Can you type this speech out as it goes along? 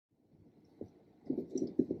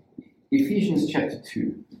Ephesians chapter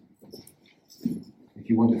 2. If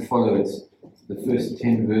you want to follow it, the first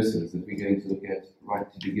 10 verses that we're going to look at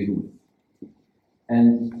right to begin with.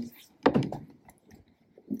 And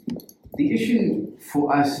the issue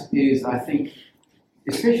for us is, I think,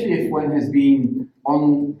 especially if one has been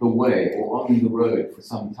on the way or on the road for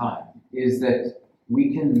some time, is that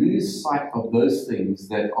we can lose sight of those things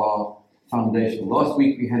that are foundational. Last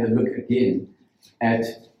week we had a look again at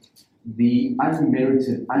the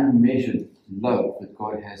unmerited, unmeasured love that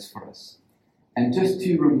God has for us. And just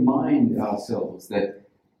to remind ourselves that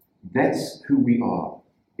that's who we are.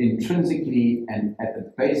 Intrinsically and at the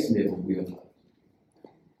base level, we are loved.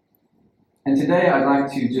 And today I'd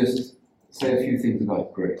like to just say a few things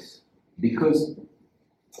about grace. Because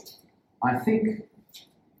I think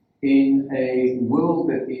in a world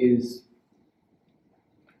that is,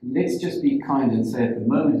 let's just be kind and say at the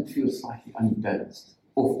moment it feels slightly unbalanced,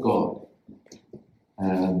 off guard.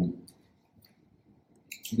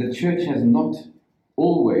 The church has not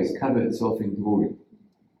always covered itself in glory,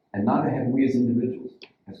 and neither have we as individuals,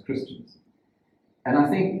 as Christians. And I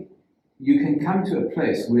think you can come to a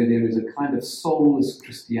place where there is a kind of soulless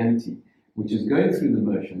Christianity, which is going through the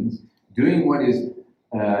motions, doing what is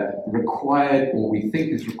required or we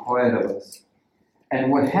think is required of us.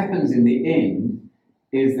 And what happens in the end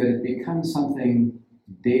is that it becomes something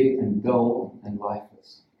dead and dull and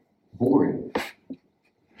lifeless, boring.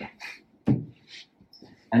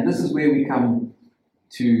 And this is where we come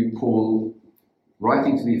to Paul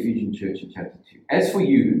writing to the Ephesian church in chapter 2. As for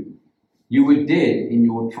you, you were dead in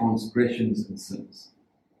your transgressions and sins,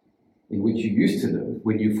 in which you used to live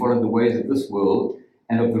when you followed the ways of this world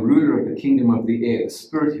and of the ruler of the kingdom of the air, the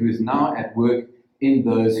spirit who is now at work in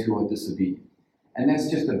those who are disobedient. And that's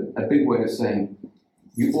just a big way of saying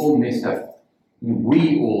you all messed up.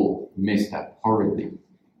 We all messed up horribly.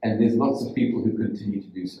 And there's lots of people who continue to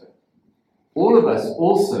do so. All of us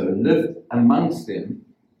also lived amongst them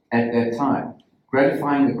at that time,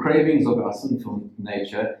 gratifying the cravings of our sinful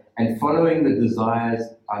nature and following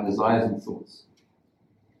our desires and thoughts.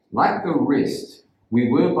 Like the rest, we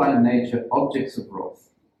were by nature objects of wrath.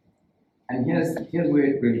 And here's where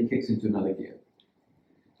it really kicks into another gear.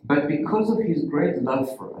 But because of his great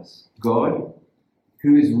love for us, God,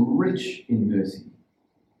 who is rich in mercy,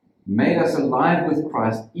 made us alive with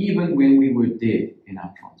Christ even when we were dead in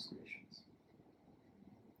our transgressions.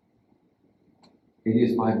 It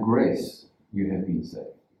is by grace you have been saved.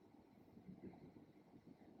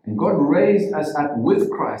 And God raised us up with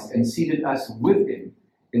Christ and seated us with him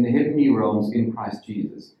in the heavenly realms in Christ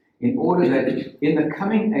Jesus, in order that in the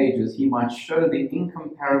coming ages he might show the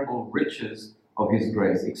incomparable riches of his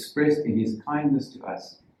grace expressed in his kindness to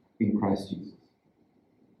us in Christ Jesus.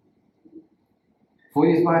 For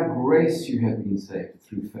it is by grace you have been saved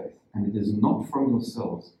through faith, and it is not from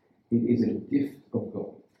yourselves, it is a gift of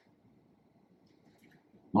God.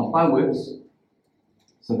 Not by works,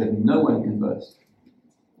 so that no one can boast.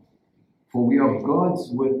 For we are God's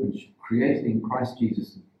workmanship, created in Christ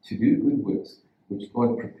Jesus to do good works, which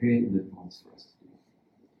God prepared in advance for us to do.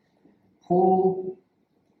 Paul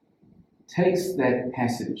takes that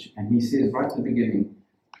passage and he says right at the beginning,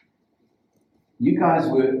 you guys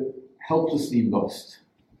were helplessly lost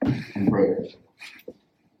and broken.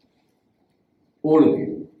 All of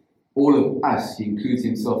you, all of us, he includes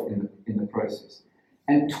himself in the process.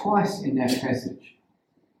 And twice in that passage,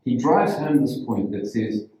 he drives home this point that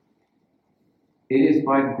says, it is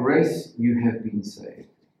by grace you have been saved.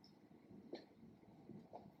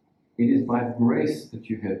 It is by grace that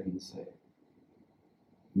you have been saved.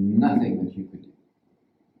 Nothing that you could do.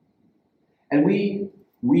 And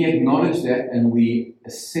we acknowledge that and we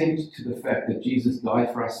assent to the fact that Jesus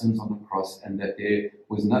died for our sins on the cross and that there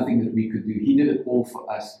was nothing that we could do. He did it all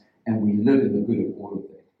for us and we live in the good of all of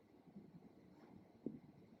that.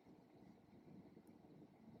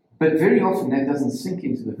 But very often that doesn't sink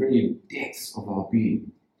into the very depths of our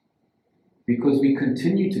being, because we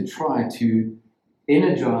continue to try to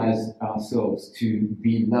energize ourselves to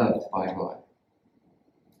be loved by God.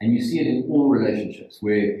 And you see it in all relationships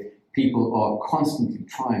where people are constantly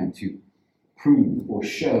trying to prove or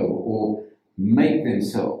show or make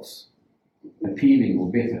themselves appealing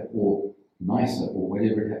or better or nicer or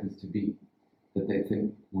whatever it happens to be that they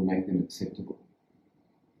think will make them acceptable.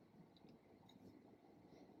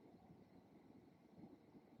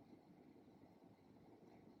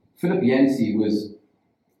 Philip Yancey was,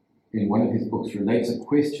 in one of his books, relates a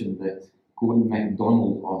question that Gordon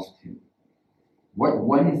MacDonald asked him. What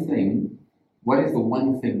is the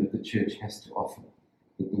one thing that the church has to offer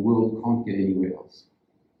that the world can't get anywhere else?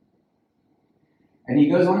 And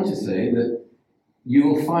he goes on to say that you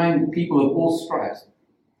will find people of all stripes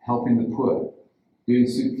helping the poor, doing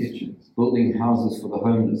soup kitchens, building houses for the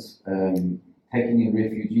homeless, taking in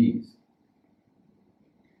refugees.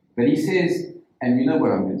 But he says, and you know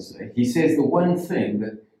what I'm going to say, he says the one thing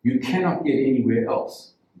that you cannot get anywhere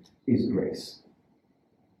else is grace.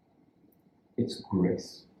 It's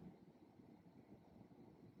grace.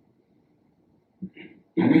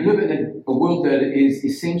 And we live in a world that is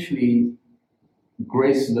essentially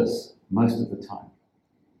graceless most of the time.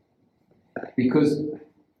 Because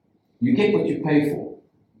you get what you pay for.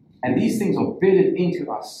 And these things are bedded into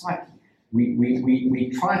our psyche.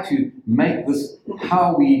 We try to make this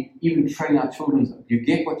how we even train our children. You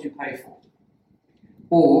get what you pay for.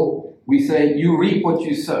 Or we say, you reap what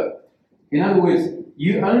you sow. In other words,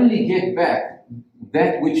 you only get back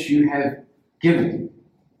that which you have given.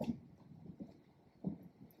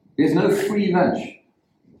 There's no free lunch.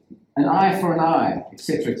 An eye for an eye,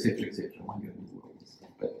 etc., etc., etc.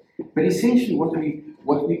 But essentially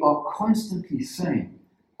what we are constantly saying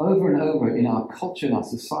over and over in our culture, in our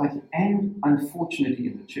society, and unfortunately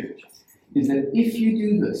in the church, is that if you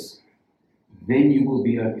do this, then you will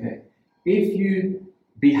be okay. If you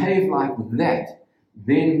behave like that,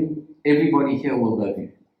 then everybody here will love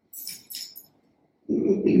you.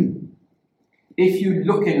 If you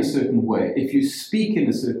look in a certain way, if you speak in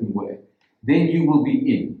a certain way, then you will be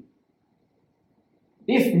in.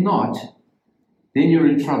 If not, then you're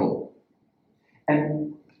in trouble.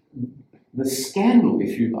 And the scandal,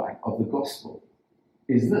 if you like, of the gospel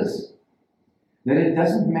is this, that it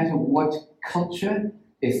doesn't matter what culture,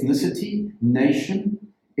 ethnicity,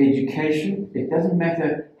 nation, education, it doesn't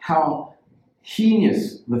matter how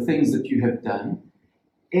heinous the things that you have done,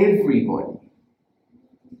 everybody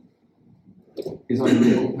is on a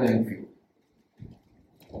level playing field.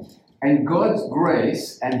 And God's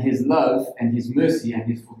grace and His love and His mercy and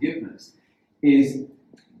His forgiveness is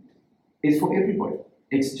for everybody.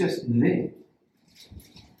 It's just there.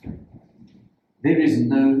 There is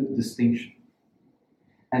no distinction.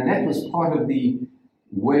 And that was part of the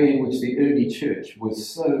way in which the early church was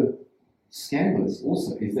so scandalous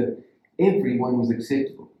also, is that everyone was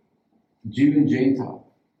acceptable, Jew and Gentile.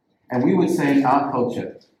 And we would say in our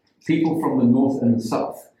culture, people from the north and the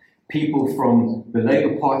south, people from the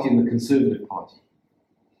Labour Party and the Conservative Party.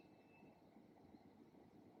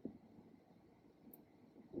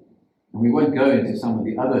 And we won't go into some of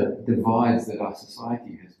the other divides that our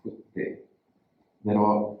society has put there that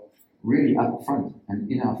are really up front and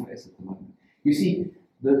in our face at the moment. You see,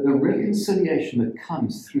 the reconciliation that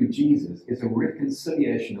comes through Jesus is a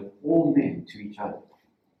reconciliation of all men to each other,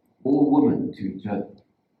 all women to each other.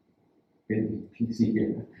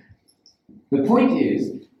 The point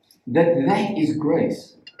is that is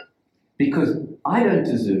grace. Because I don't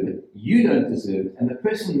deserve it, you don't deserve it, and the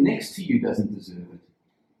person next to you doesn't deserve it.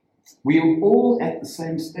 We are all at the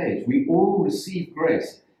same stage. We all receive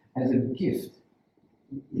grace as a gift.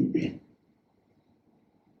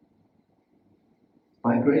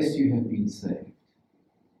 By grace you have been saved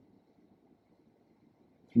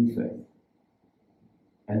through faith.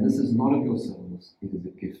 And this is not of yourselves, it is a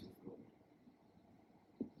gift of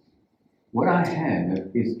God. What I have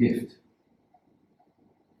is gift.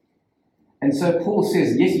 And so Paul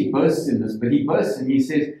says, yes, he boasts in this, but he boasts and he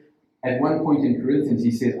says, at one point in Corinthians, he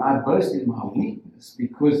says, I boast in my weakness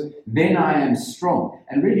because then I am strong.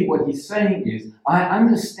 And really what he's saying is, I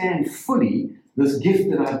understand fully this gift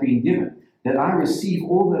that I've been given, that I receive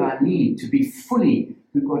all that I need to be fully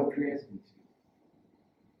who God created me to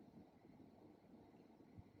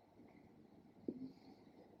be.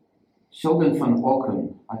 Sheldon van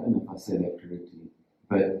Auken, I don't know if I said that correctly,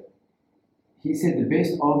 but he said the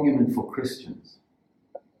best argument for Christians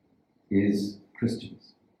is Christians.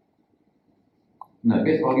 No,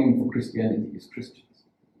 the best argument for Christianity is Christians.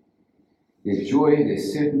 Their joy, their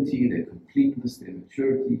certainty, their completeness, their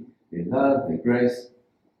maturity, their love, their grace.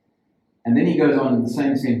 And then he goes on in the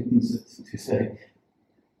same sentence to say,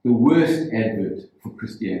 the worst advert for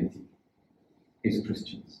Christianity is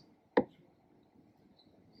Christians.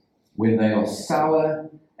 When they are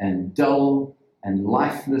sour and dull and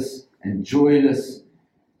lifeless and joyless,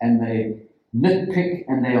 and they nitpick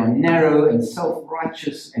and they are narrow and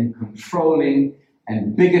self-righteous and controlling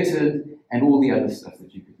and bigoted and all the other stuff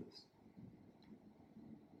that you could list.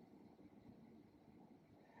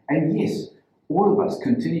 And yes, all of us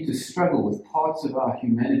continue to struggle with parts of our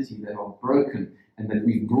humanity that are broken and that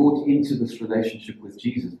we've brought into this relationship with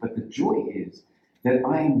Jesus. But the joy is that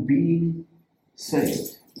I am being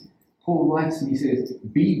saved. Paul writes and he says,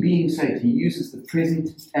 being saved. He uses the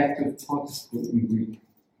present active participle in Greek,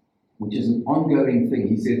 which is an ongoing thing.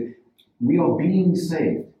 He said, we are being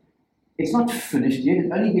saved. It's not finished yet.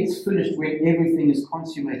 It only gets finished when everything is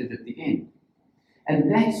consummated at the end.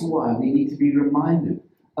 And that's why we need to be reminded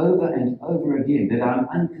over and over again that I'm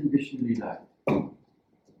unconditionally loved.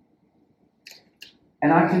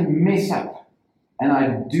 And I can mess up, and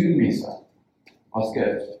I do mess up.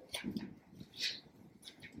 Oscar.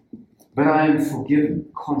 But I am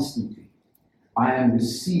forgiven constantly. I am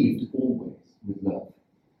received always with love.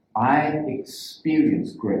 I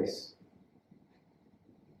experience grace.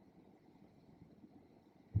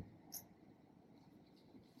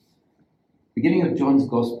 Beginning of John's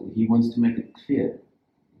Gospel, he wants to make it clear.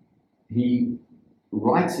 He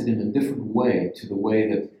writes it in a different way to the way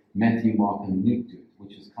that Matthew, Mark, and Luke do it,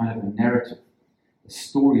 which is kind of a narrative, a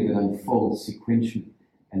story that unfolds sequentially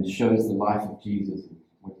and shows the life of Jesus and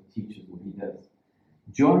what he teaches, what he does.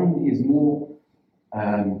 John is more,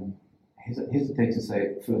 hesitate to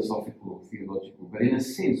say philosophical or theological, but in a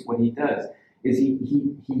sense what he does is he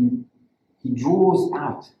draws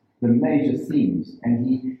out the major themes and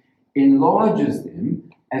he enlarges them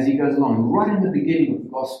as he goes along. Right in the beginning of the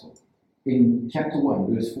Gospel, in chapter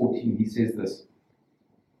 1, verse 14, he says this: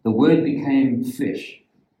 "The Word became flesh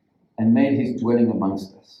and made his dwelling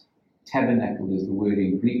amongst us." Tabernacle is the word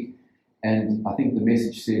in Greek, and I think the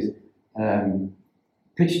Message says,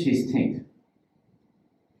 pitched his tent.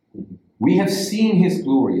 "We have seen his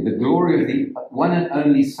glory, the glory of the one and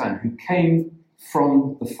only Son who came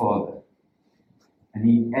from the Father." And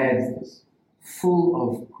he adds this, full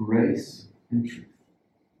of grace and truth.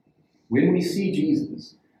 When we see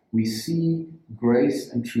Jesus, we see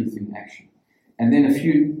grace and truth in action. And then a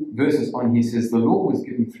few verses on, he says, the law was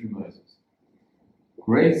given through Moses.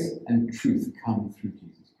 Grace and truth come through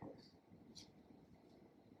Jesus Christ.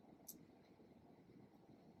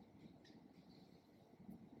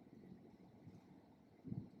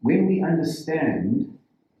 When we understand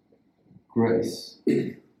grace,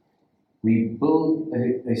 we build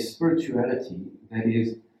a spirituality that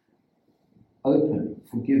is open,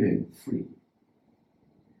 forgiving, free.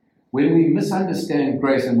 When we misunderstand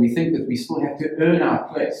grace and we think that we still have to earn our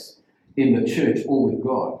place in the church or with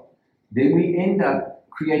God, then we end up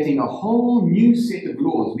creating a whole new set of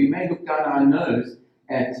laws. We may look down our nose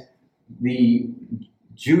at the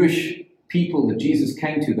Jewish people that Jesus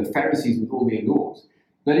came to, the Pharisees with all their laws.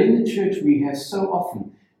 But in the church, we have so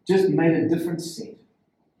often just made a different set.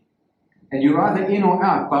 And you're either in or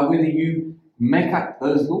out by whether you make up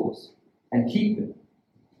those laws and keep them.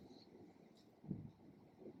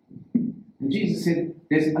 And Jesus said,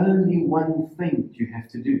 there's only one thing that you have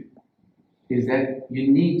to do, is that you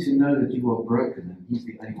need to know that you are broken and he's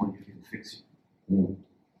the only one who can fix you.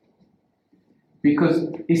 Because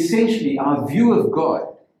essentially our view of God,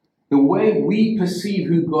 the way we perceive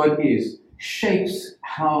who God is, shapes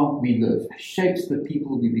how we live, shapes the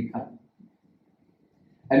people we become.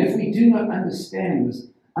 And if we do not understand this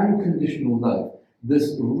unconditional love,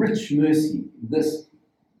 this rich mercy, this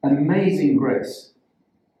amazing grace,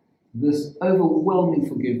 this overwhelming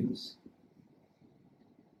forgiveness,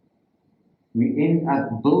 we end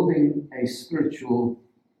up building a spiritual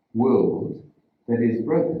world that is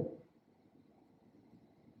broken.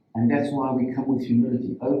 And that's why we come with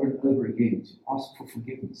humility over and over again to ask for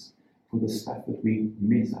forgiveness for the stuff that we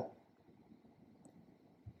mess up.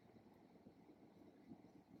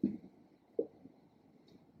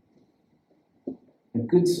 A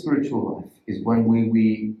good spiritual life is one where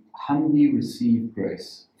we humbly receive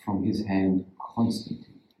grace from his hand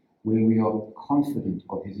constantly, where we are confident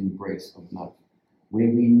of his embrace of love, where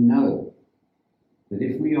we know that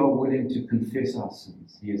if we are willing to confess our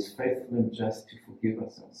sins, he is faithful and just to forgive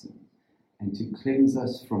us our sins and to cleanse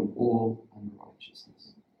us from all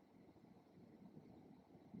unrighteousness.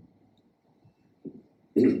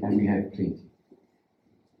 And we have plenty.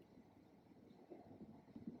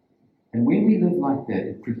 And when we live like that,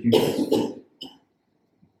 it produces fruit.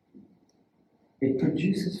 It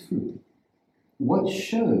produces fruit. What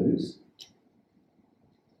shows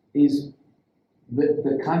is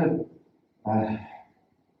the kind of,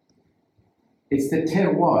 it's the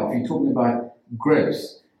terroir, if you're talking about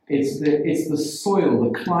grapes. It's the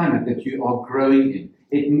soil, the climate that you are growing in.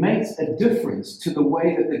 It makes a difference to the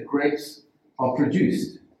way that the grapes are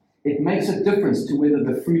produced. It makes a difference to whether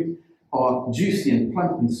the fruit are juicy and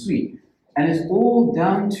plump and sweet. And it's all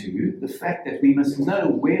down to the fact that we must know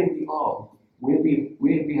where we are, where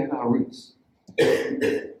we have our roots.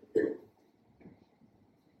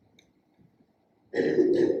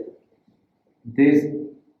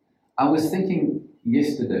 I was thinking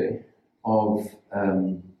yesterday of,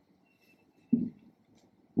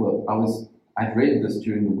 I'd read this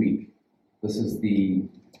during the week. This is the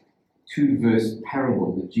 2-verse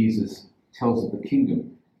parable that Jesus tells of the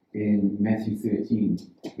kingdom. in Matthew 13,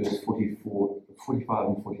 verse 45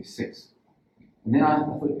 and 46. And then I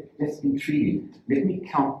thought, that's intriguing. Let me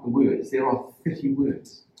count the words. There are 30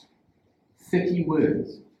 words. 30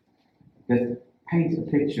 words that paint a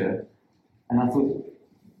picture. And I thought,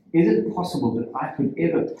 is it possible that I could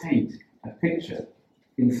ever paint a picture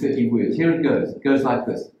in 30 words? Here it goes. It goes like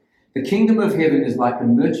this. The kingdom of heaven is like a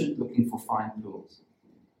merchant looking for fine pearls.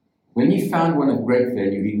 When he found one of great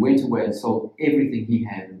value, he went away and sold everything he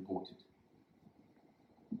had and bought it.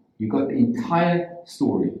 You got the entire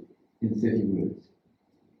story in 30 words.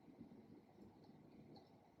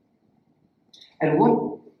 And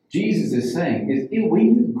what Jesus is saying is,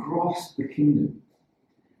 when you grasp the kingdom,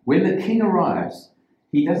 when the king arrives,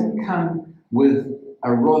 he doesn't come with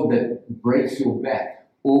a rod that breaks your back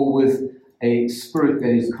or with a spirit that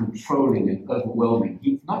is controlling and overwhelming.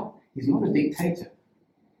 He's not a dictator.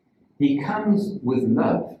 He comes with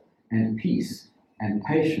love and peace and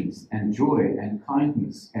patience and joy and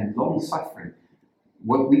kindness and long-suffering,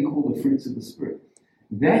 what we call the fruits of the Spirit.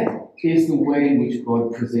 That is the way in which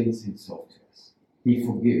God presents himself to us. He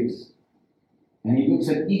forgives. And he looks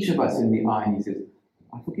at each of us in the eye and he says,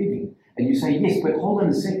 I forgive you. And you say, yes, but hold on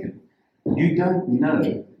a second. You don't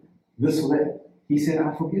know this or that. He said,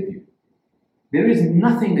 I forgive you. There is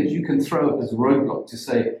nothing that you can throw up as a roadblock to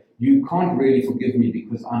say, you can't really forgive me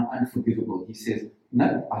because I'm unforgivable. He says,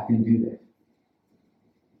 no, I can do that.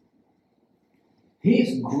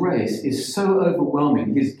 His grace is so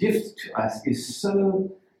overwhelming. His gift to us is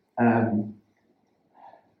so...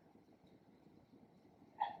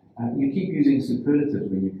 you keep using superlatives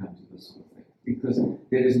when you come to this sort of thing, because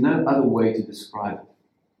there is no other way to describe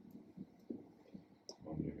it.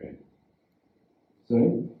 Monumental.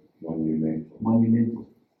 Sorry? Monumental. Monumental.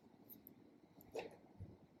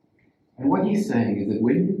 And what he's saying is that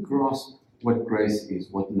when you grasp what grace is,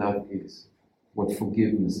 what love is, what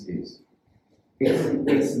forgiveness is,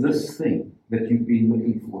 it's this thing that you've been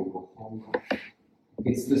looking for your whole life.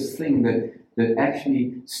 It's this thing that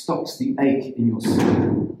actually stops the ache in your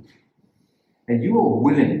soul. And you are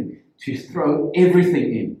willing to throw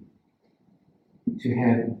everything in to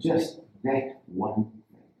have just that one thing.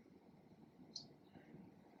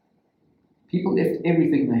 People left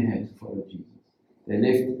everything they had to follow Jesus. They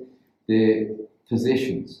left their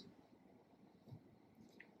possessions.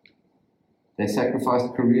 They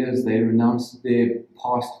sacrificed careers, they renounced their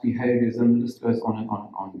past behaviors, and the list goes on and on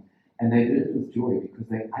and on. And they did it with joy because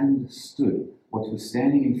they understood what was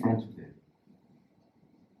standing in front of them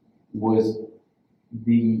was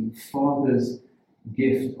the Father's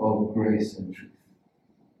gift of grace and truth.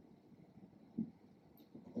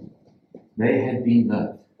 They had been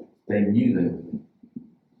loved. They knew they were loved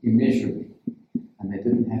immeasurably, and they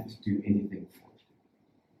didn't have to do anything for it.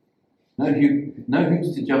 No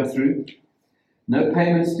hoops to jump through, no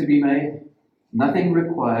payments to be made, nothing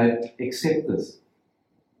required except this,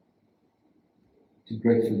 to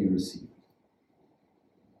gratefully receive.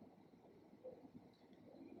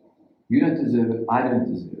 You don't deserve it, I don't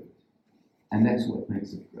deserve it. And that's what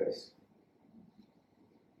makes it grace.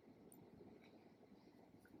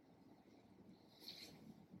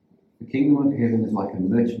 The kingdom of heaven is like a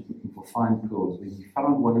merchant looking for fine pearls. When he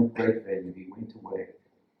found one of great value, he went away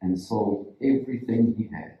and sold everything he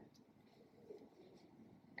had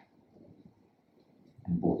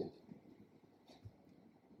and bought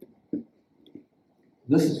it.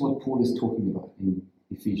 This is what Paul is talking about in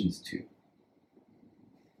Ephesians 2.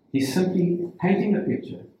 He's simply painting a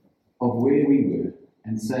picture of where we were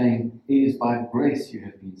and saying, it is by grace you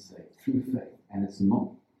have been saved, through faith, and it's not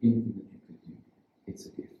anything that you could do, it's a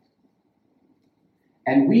gift.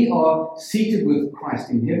 And we are seated with Christ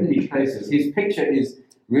in heavenly places. His picture is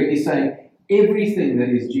really saying, everything that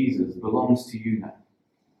is Jesus belongs to you now.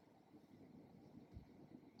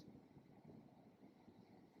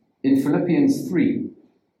 In Philippians 3,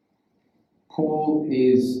 Paul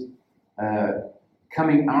is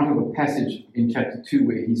coming out of a passage in chapter 2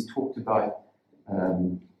 where he's talked about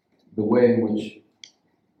the way in which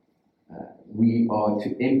we are to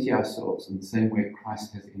empty ourselves in the same way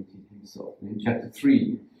Christ has emptied himself. And in chapter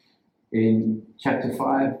 3, in chapter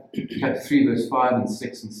 3, verse 5 and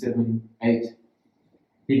 6 and 7, 8,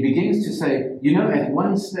 he begins to say, at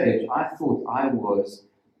one stage I thought I was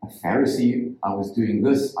a Pharisee, I was doing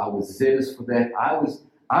this, I was zealous for that,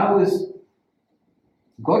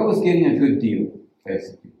 God was getting a good deal,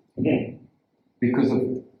 basically, because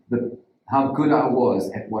of how good I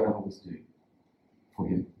was at what I was doing for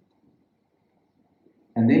him.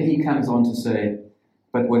 And then he comes on to say,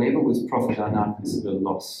 but whatever was profit I now consider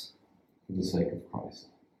loss for the sake of Christ.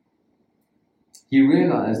 He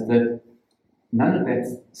realized that none of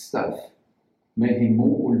that stuff made him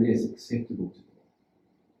more or less acceptable to God.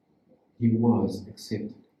 He was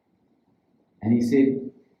accepted. And he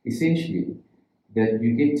said, essentially, that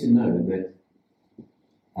you get to know that,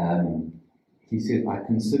 he said, I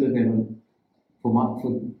consider them,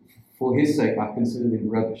 for his sake, I consider them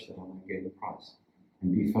rubbish that I may gain the prize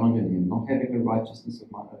and be found in him, not having a righteousness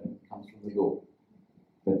of my own that comes from the law,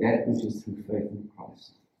 but that which is through faith in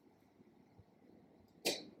Christ.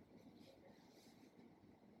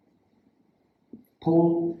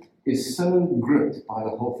 Paul is so gripped by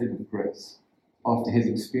the whole thing of grace after his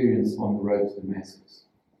experience on the road to Damascus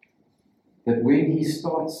that when he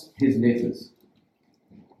starts his letters,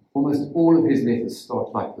 almost all of his letters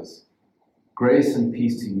start like this: grace and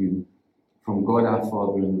peace to you from God our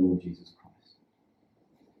Father and the Lord Jesus Christ.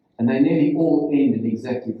 And they nearly all end in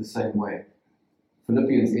exactly the same way.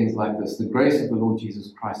 Philippians ends like this: the grace of the Lord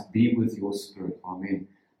Jesus Christ be with your spirit. Amen.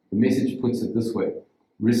 The Message puts it this way: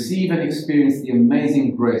 receive and experience the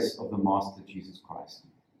amazing grace of the Master Jesus Christ,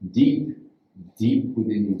 deep, deep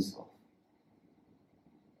within yourself.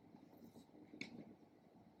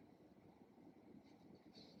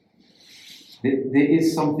 There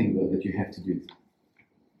is something, though, that you have to do.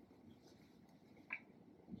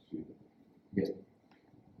 Yeah.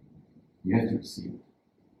 You have to receive it.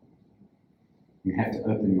 You have to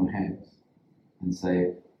open your hands and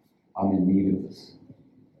say, I'm in need of this.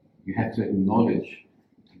 You have to acknowledge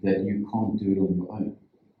that you can't do it on your own.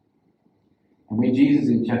 And when Jesus,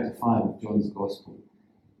 in chapter 5 of John's Gospel,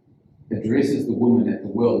 addresses the woman at the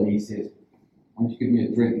well, and he says, why don't you give me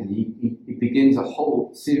a drink? And he begins a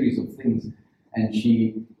whole series of things, and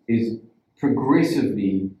she is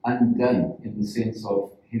progressively undone in the sense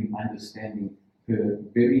of him understanding the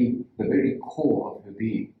very core of her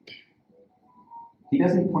being. He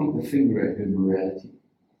doesn't point the finger at her morality.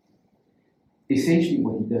 Essentially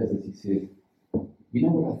what he does is he says, you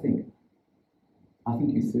know what I think? I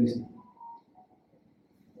think you're thirsty.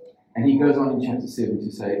 And he goes on in chapter 7 to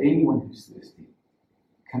say, anyone who's thirsty,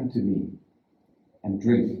 come to me and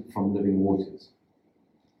drink from living waters.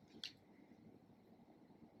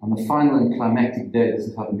 On the final and climactic day, this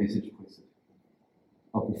is how the Message puts it,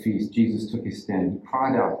 of the feast, Jesus took his stand. He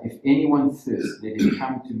cried out, if anyone thirsts, let him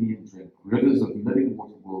come to me and drink. Rivers of living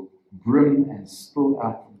water will brim and spill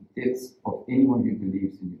out from the depths of anyone who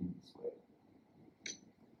believes in me in this way.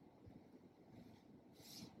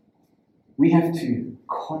 We have to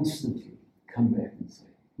constantly come back and say,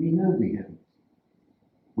 we know we haven't.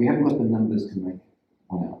 We haven't got the numbers to make it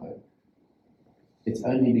on our own. It's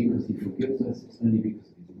only because he forgives us. It's only because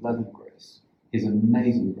of his love and grace, his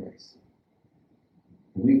amazing grace.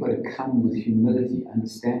 And we've got to come with humility,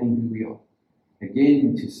 understanding who we are.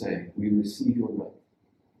 Again, to say, we receive your love.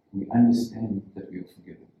 We understand that we are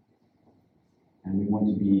forgiven. And we want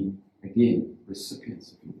to be, again,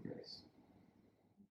 recipients of your grace.